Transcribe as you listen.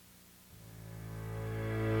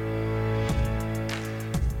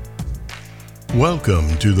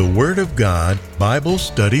Welcome to the Word of God Bible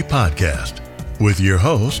Study Podcast with your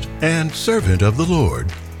host and servant of the Lord,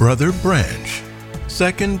 Brother Branch.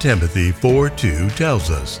 2 Timothy 4:2 tells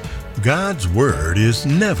us, God's Word is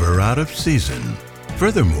never out of season.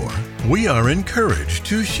 Furthermore, we are encouraged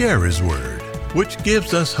to share His Word, which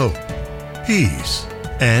gives us hope, peace,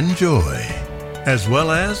 and joy, as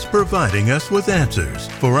well as providing us with answers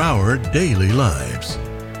for our daily lives.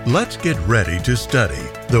 Let's get ready to study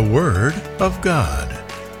the Word of God.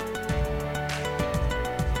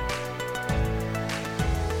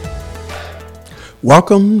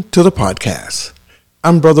 Welcome to the podcast.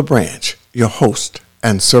 I'm Brother Branch, your host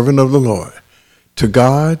and servant of the Lord. To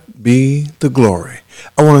God be the glory.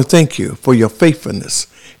 I want to thank you for your faithfulness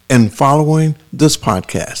in following this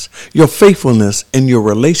podcast, your faithfulness in your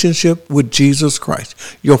relationship with Jesus Christ,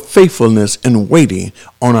 your faithfulness in waiting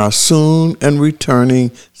on our soon and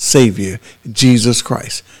returning Savior, Jesus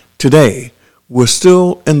Christ. Today, we're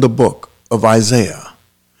still in the book of Isaiah.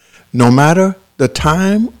 No matter the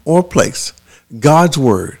time or place, God's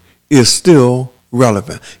Word is still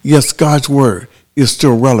relevant. Yes, God's Word is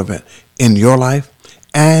still relevant in your life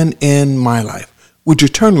and in my life. Would you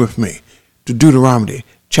turn with me to Deuteronomy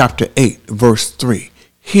chapter 8, verse 3.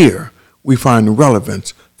 Here we find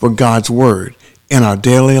relevance for God's Word in our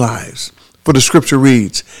daily lives. For the scripture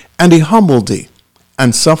reads, And He humbled thee,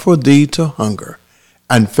 and suffered thee to hunger,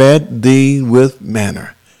 and fed thee with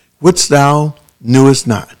manna, which thou knewest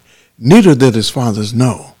not, neither did his fathers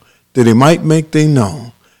know, that He might make thee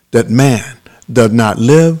know that man doth not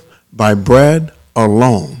live by bread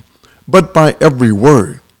alone, but by every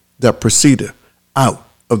word that proceedeth out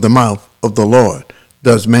of the mouth of the Lord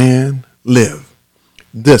does man live.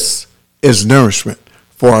 This is nourishment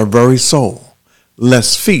for our very soul.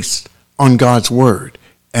 Let's feast on God's Word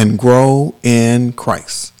and grow in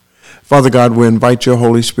Christ. Father God, we invite your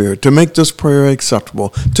Holy Spirit to make this prayer acceptable,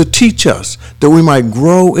 to teach us that we might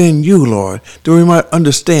grow in you, Lord, that we might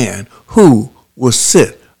understand who will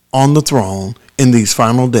sit on the throne in these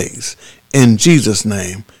final days. In Jesus'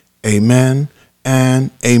 name, amen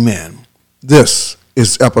and amen. This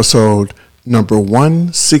is episode number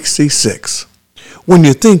 166. When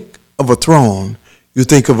you think of a throne, you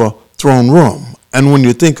think of a throne room. And when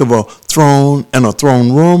you think of a throne and a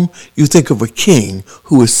throne room, you think of a king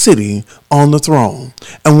who is sitting on the throne.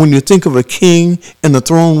 And when you think of a king in the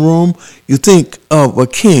throne room, you think of a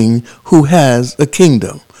king who has a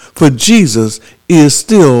kingdom. For Jesus is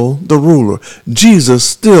still the ruler. Jesus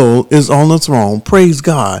still is on the throne. Praise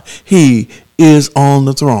God. He is on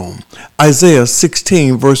the throne. Isaiah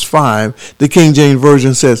 16 verse 5, the King James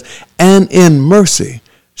Version says, And in mercy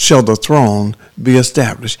shall the throne be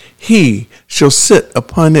established. He shall sit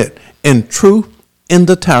upon it in truth in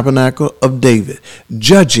the tabernacle of David,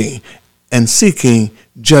 judging and seeking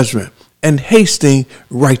judgment and hasting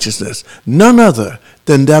righteousness. None other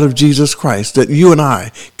than that of Jesus Christ, that you and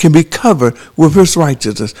I can be covered with His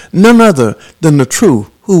righteousness. None other than the truth,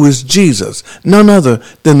 who is Jesus. None other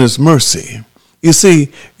than His mercy. You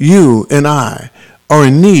see, you and I are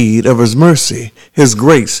in need of His mercy, His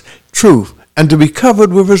grace, truth, and to be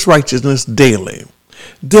covered with His righteousness daily.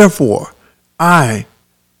 Therefore, I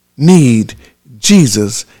need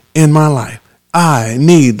Jesus in my life. I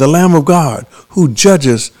need the Lamb of God who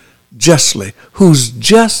judges justly, who's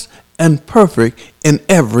just and perfect in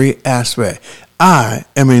every aspect. I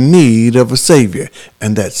am in need of a Savior,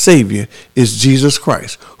 and that Savior is Jesus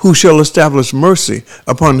Christ, who shall establish mercy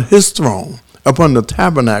upon His throne, upon the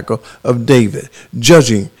tabernacle of David,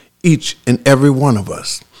 judging each and every one of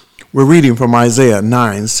us. We're reading from Isaiah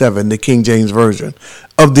 9:7, the King James Version.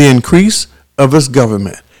 Of the increase of His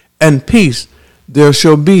government and peace there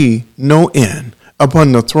shall be no end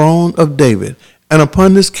upon the throne of David and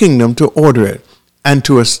upon His kingdom, to order it and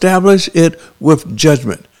to establish it with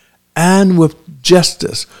judgment and with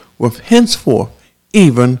justice, with henceforth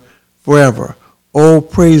even forever. Oh,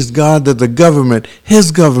 praise God that the government,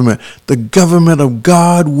 His government, the government of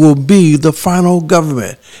God will be the final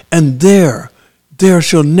government. And there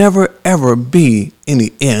shall never ever be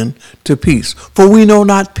any end to peace. For we know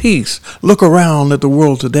not peace. Look around at the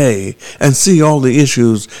world today and see all the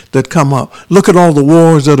issues that come up. Look at all the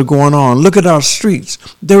wars that are going on. Look at our streets.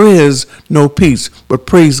 There is no peace. But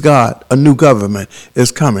praise God, a new government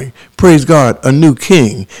is coming. Praise God, a new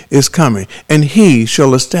king is coming. And He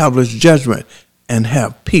shall establish judgment and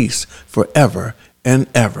have peace forever and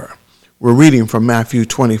ever. We're reading from Matthew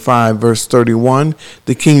 25, verse 31,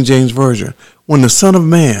 the King James Version. When the Son of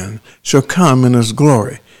Man shall come in His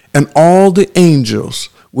glory, and all the angels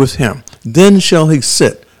with Him, then shall He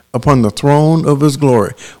sit upon the throne of His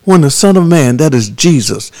glory. When the Son of Man, that is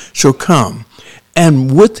Jesus, shall come,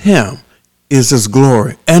 and with Him is his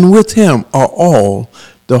glory, and with him are all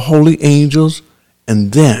the holy angels,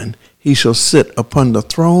 and then he shall sit upon the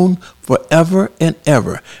throne forever and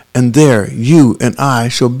ever, and there you and I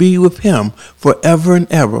shall be with him forever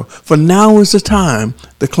and ever. For now is the time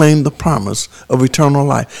to claim the promise of eternal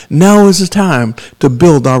life. Now is the time to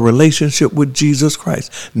build our relationship with Jesus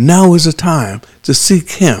Christ. Now is the time to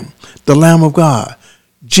seek him, the Lamb of God,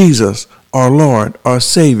 Jesus, our Lord, our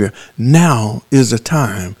Savior. Now is the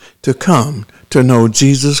time to come to know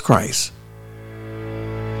Jesus Christ.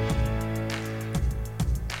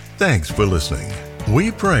 Thanks for listening.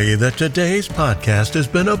 We pray that today's podcast has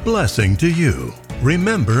been a blessing to you.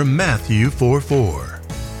 Remember Matthew 4:4.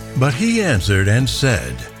 But he answered and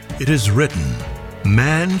said, It is written,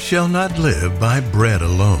 Man shall not live by bread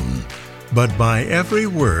alone, but by every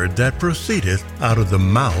word that proceedeth out of the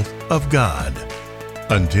mouth of God.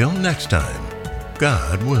 Until next time,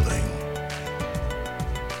 God willing.